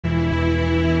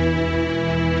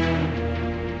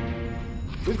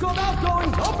got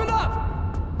outgoing! Open up!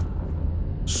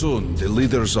 Soon, the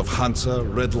leaders of Hansa,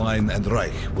 Red Line, and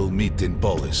Reich will meet in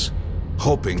Polis,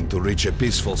 hoping to reach a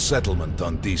peaceful settlement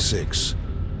on D6.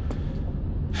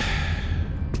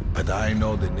 But I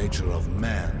know the nature of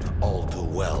man all too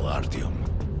well, Artyom.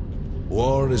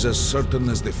 War is as certain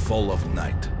as the fall of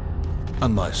night,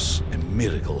 unless a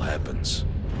miracle happens.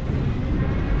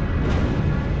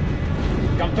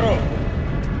 Come through!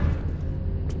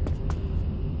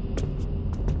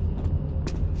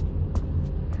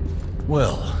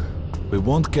 Well, we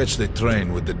won't catch the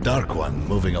train with the Dark One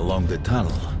moving along the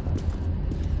tunnel.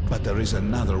 But there is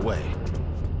another way.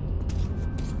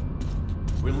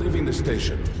 We're leaving the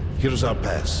station. Here's our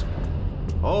pass.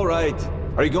 All right.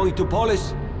 Are you going to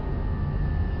Polis?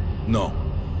 No.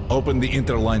 Open the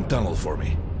interline tunnel for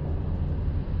me.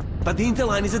 But the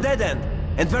interline is a dead end,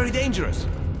 and very dangerous.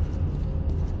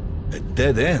 A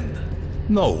dead end?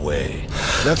 No way.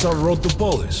 That's our road to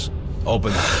Polis.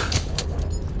 Open up.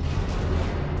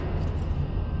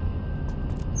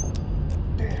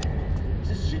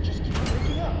 This shit just keeps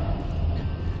breaking up.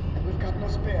 And we've got no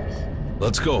spares.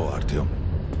 Let's go, Artyom.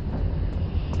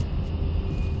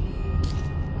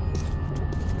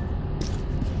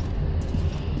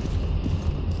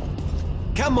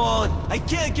 Come on! I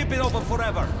can't keep it open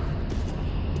forever!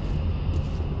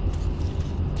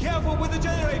 Careful with the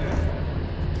generator!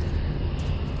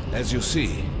 As you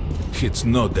see, it's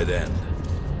no dead end.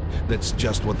 That's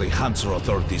just what the Hansa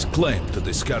authorities claim to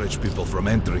discourage people from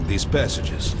entering these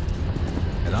passages.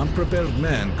 An unprepared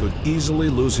man could easily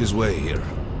lose his way here,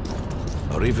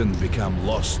 or even become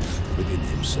lost within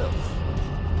himself.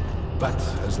 But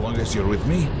as long as you're with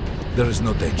me, there is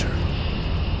no danger.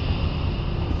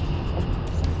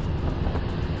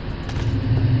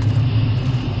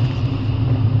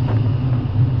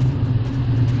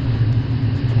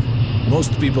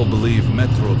 Most people believe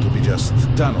Metro to be just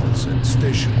tunnels and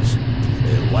stations,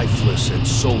 a lifeless and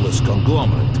soulless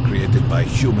conglomerate created by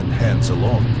human hands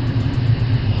alone.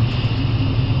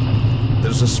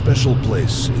 There's a special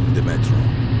place in the Metro.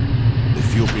 The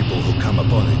few people who come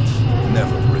upon it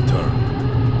never return.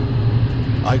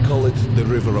 I call it the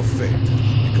River of Fate,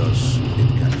 because it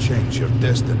can change your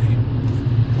destiny,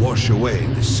 wash away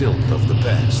the silt of the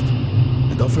past,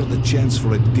 and offer the chance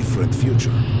for a different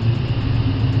future.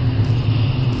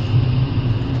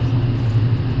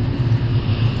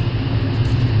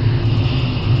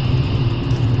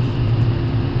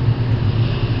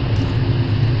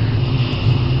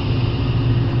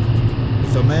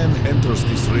 If a man enters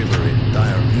this river in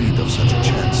dire need of such a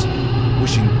chance,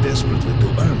 wishing desperately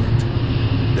to earn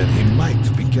it, then he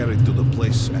might be carried to the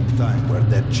place and time where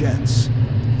that chance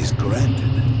is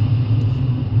granted.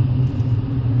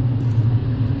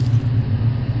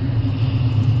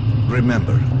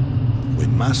 Remember, we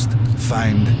must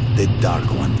find the Dark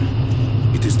One.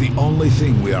 It is the only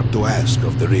thing we are to ask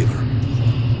of the river.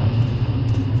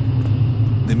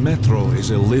 The Metro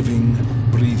is a living,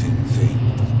 breathing thing,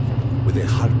 with a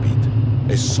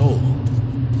heartbeat, a soul,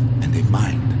 and a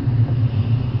mind.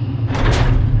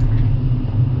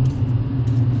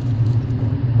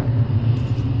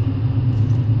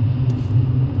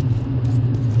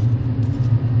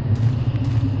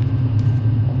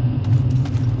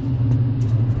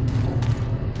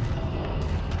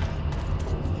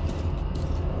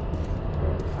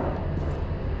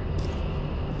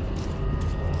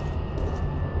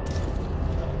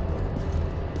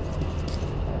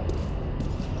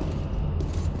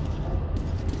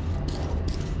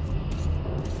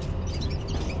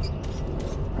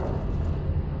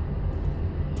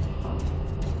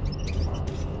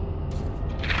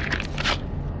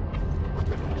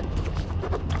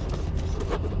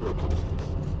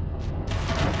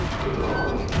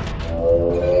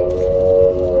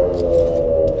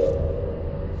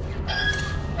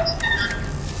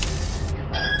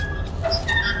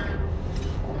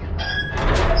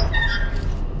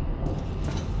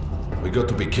 We got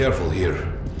to be careful here.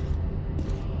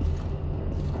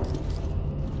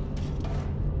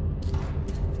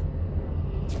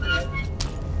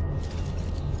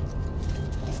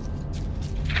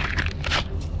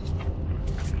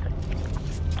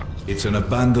 It's an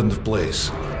abandoned place.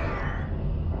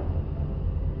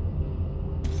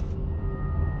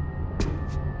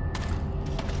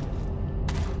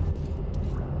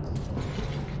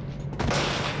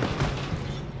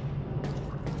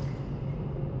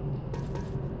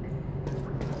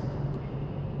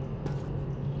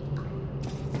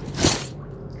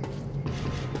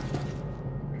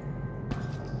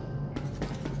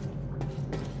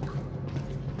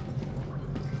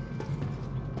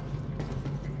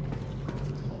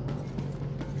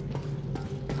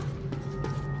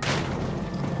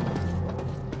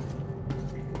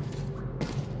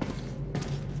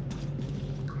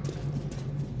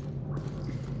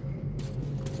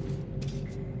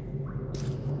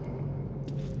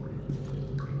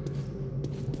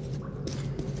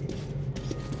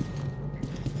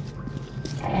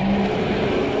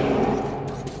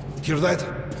 Hear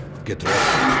that? Get ready.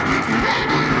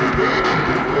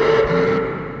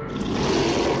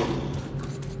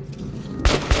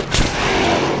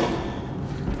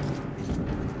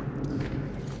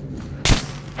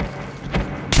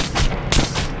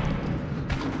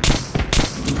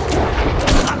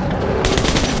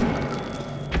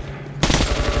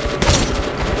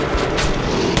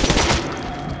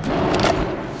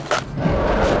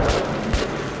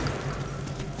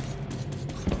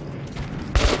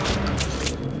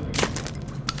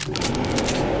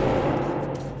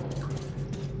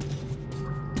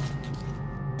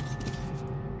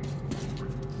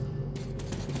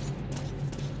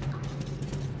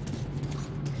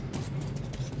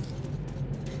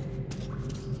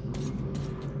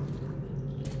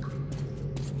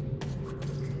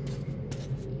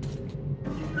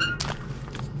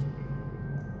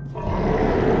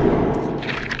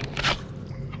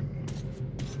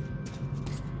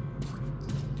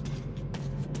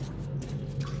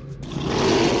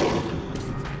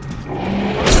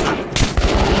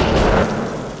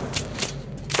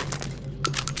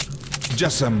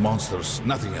 Just some monsters,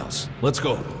 nothing else. Let's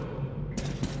go.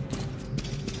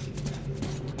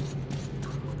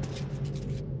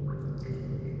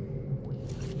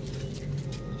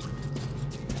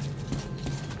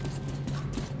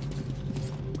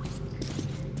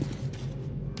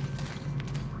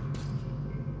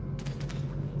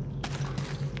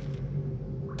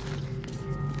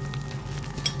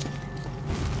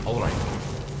 All right.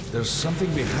 There's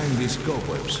something behind these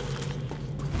cobwebs.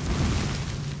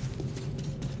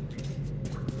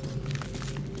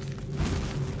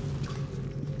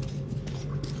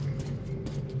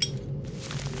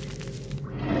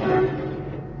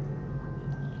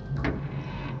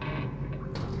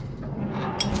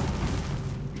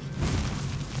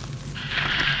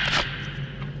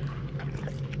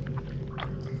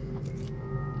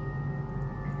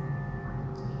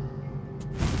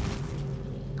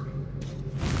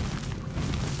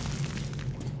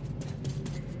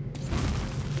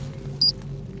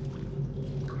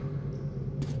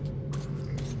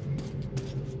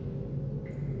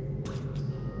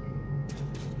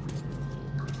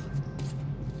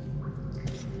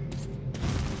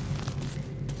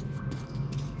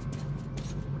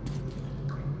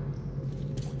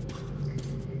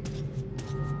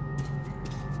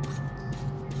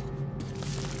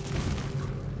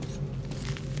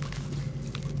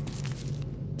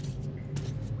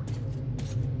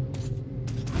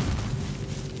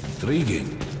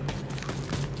 Intriguing.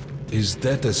 Is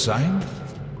that a sign?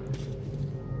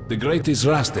 The grate is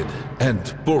rusted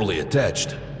and poorly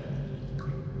attached.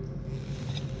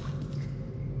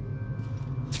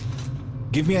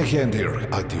 Give me a hand here,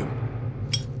 Artyom.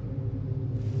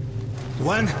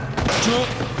 1, 2...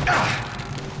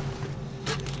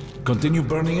 Continue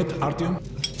burning it, Artyom.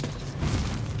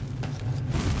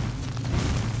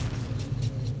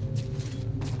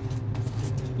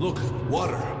 Look,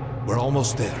 water. We're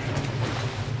almost there.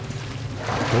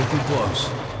 Pretty close.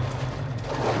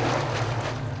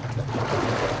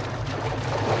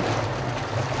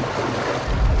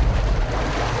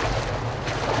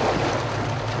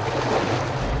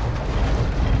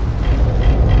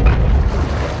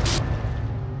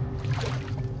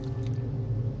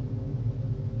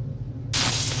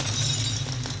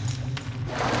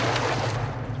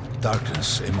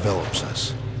 Darkness envelops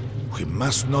us. We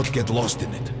must not get lost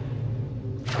in it.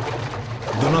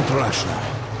 Do not rush now,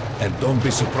 and don't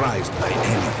be surprised by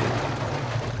anything.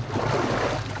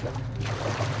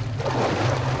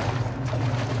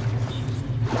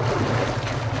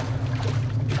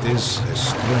 It is a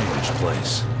strange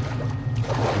place.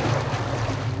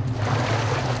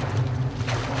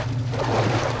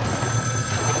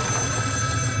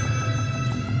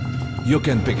 You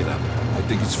can pick it up. I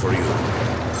think it's for you.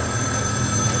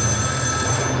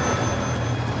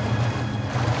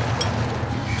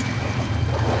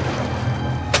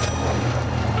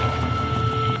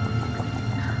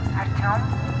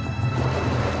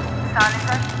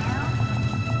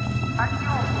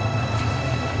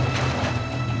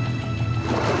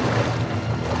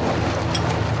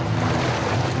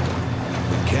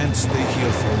 Can't stay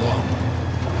here for long.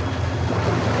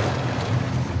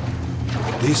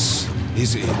 This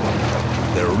is it.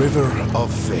 The River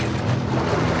of Fate.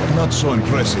 Not so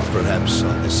impressive, perhaps,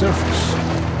 on the surface.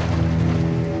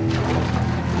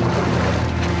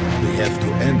 We have to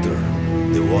enter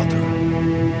the water.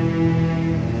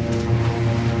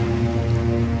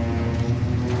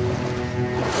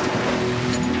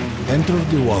 Enter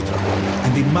the water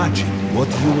and imagine what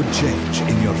you would change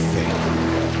in your fate.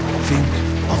 Think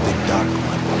of the Dark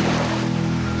One.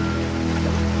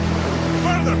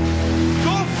 Further!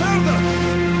 Go Further!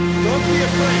 Don't be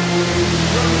afraid.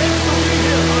 You're meant to be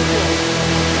here, Uncle.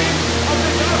 Think of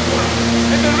the Dark One,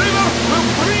 and the river will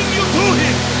bring you to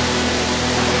him!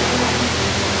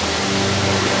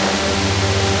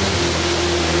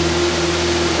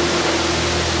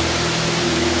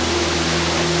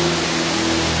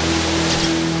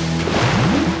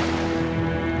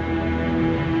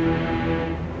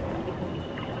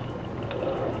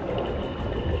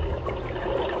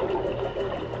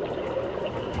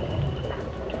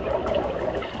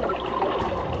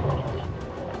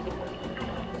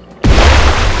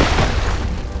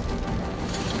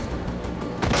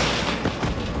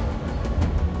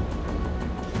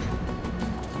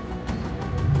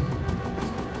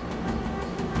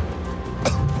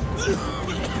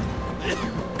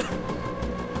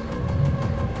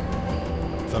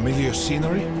 Familiar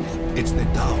scenery? It's the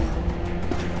tower.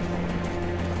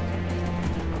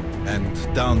 And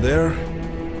down there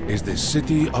is the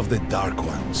city of the Dark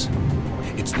Ones.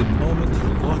 It's the moment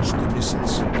you launch the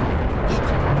missiles. Look,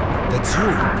 that's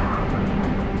you.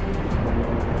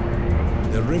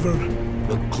 The river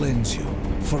will cleanse you,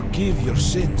 forgive your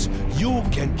sins. You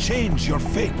can change your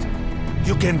fate.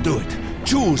 You can do it.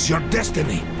 Choose your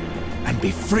destiny and be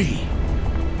free.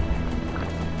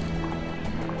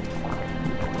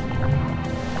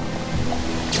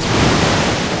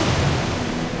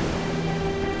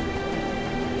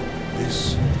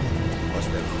 This was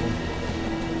their home.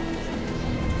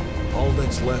 All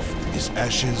that's left is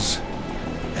ashes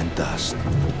and dust.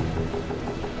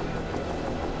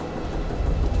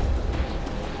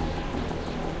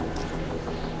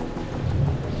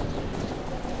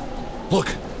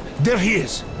 Look, there he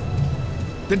is.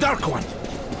 The Dark One.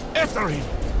 After him.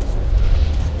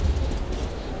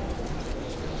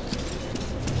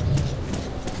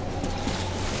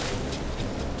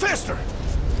 Faster!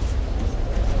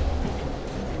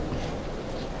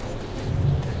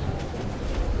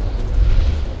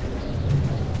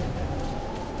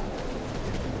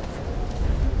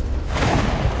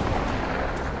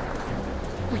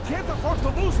 We can't afford to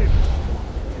lose him!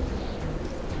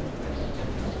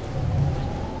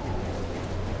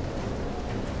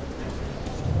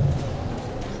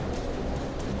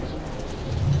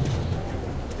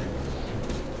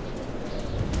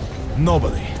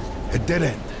 Nobody. A dead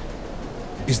end.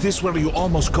 Is this where you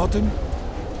almost caught him?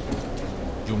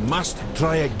 You must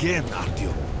try again,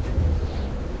 Artyom.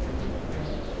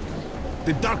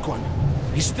 The Dark One.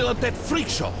 He's still at that freak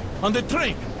show on the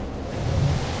train.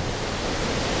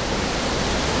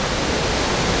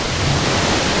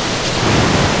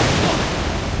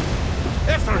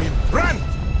 After him! Run!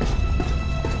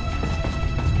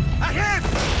 Ahead!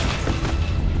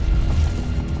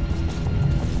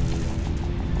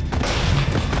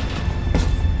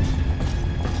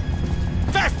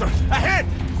 Faster! Ahead!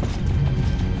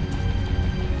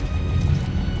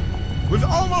 We've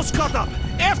almost caught up!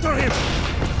 After him!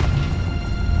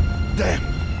 Damn!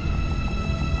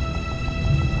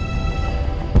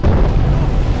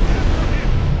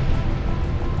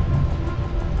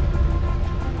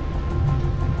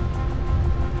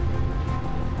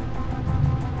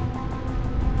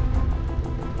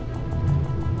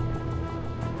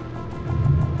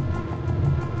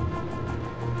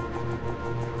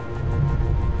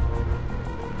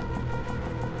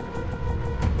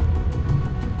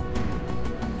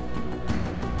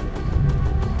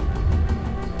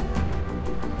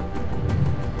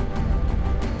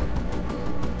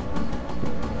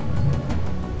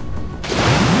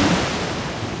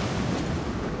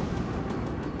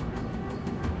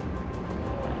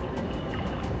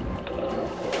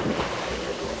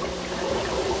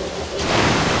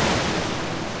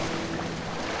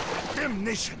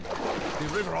 Damnation! The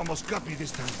river almost got me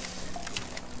this time.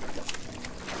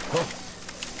 Oh,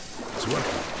 it's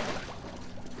working.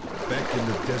 Back in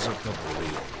the desert of the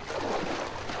real.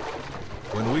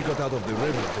 When we got out of the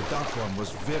river, the Dark One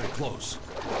was very close.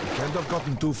 We can't have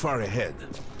gotten too far ahead.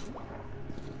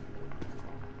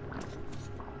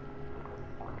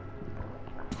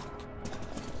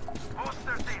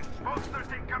 Post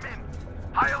 13, come in.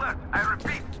 High alert, I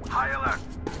repeat, high alert.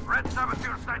 Red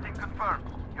saboteur sighting confirmed.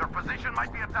 Your position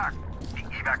might be attacked. The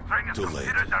evac train is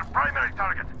considered their primary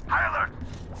target. High alert!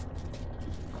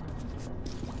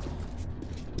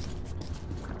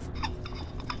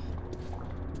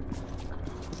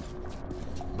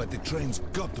 But the train's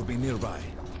got to be nearby.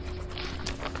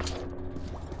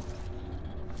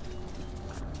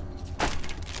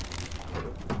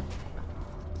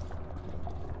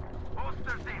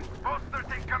 Post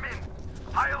 13, come in.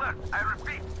 High alert, I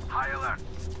repeat, high alert.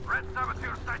 Red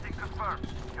saboteur sighting confirmed.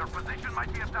 Your position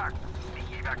might be attacked. The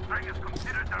evac train is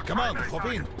considered their Come on, primary hop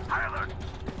in. target. High alert!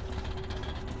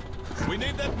 We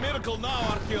need that miracle now,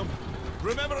 Artyom.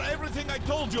 Remember everything I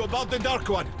told you about the Dark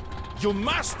One. You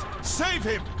must save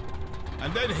him!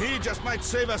 And then he just might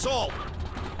save us all.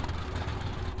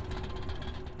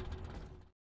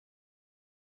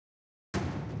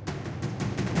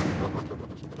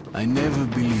 I never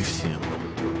believed him,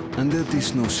 and that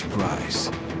is no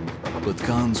surprise. But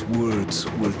Khan's words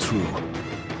were true.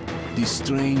 This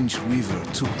strange river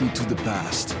took me to the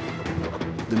past.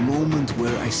 The moment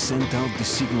where I sent out the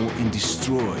signal and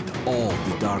destroyed all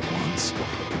the Dark Ones.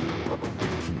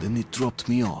 And then it dropped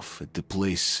me off at the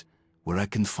place where I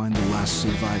can find the last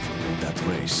survivor of that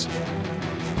race.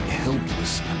 A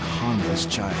helpless and harmless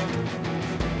child.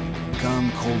 Khan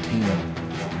called him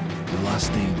the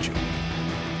last angel.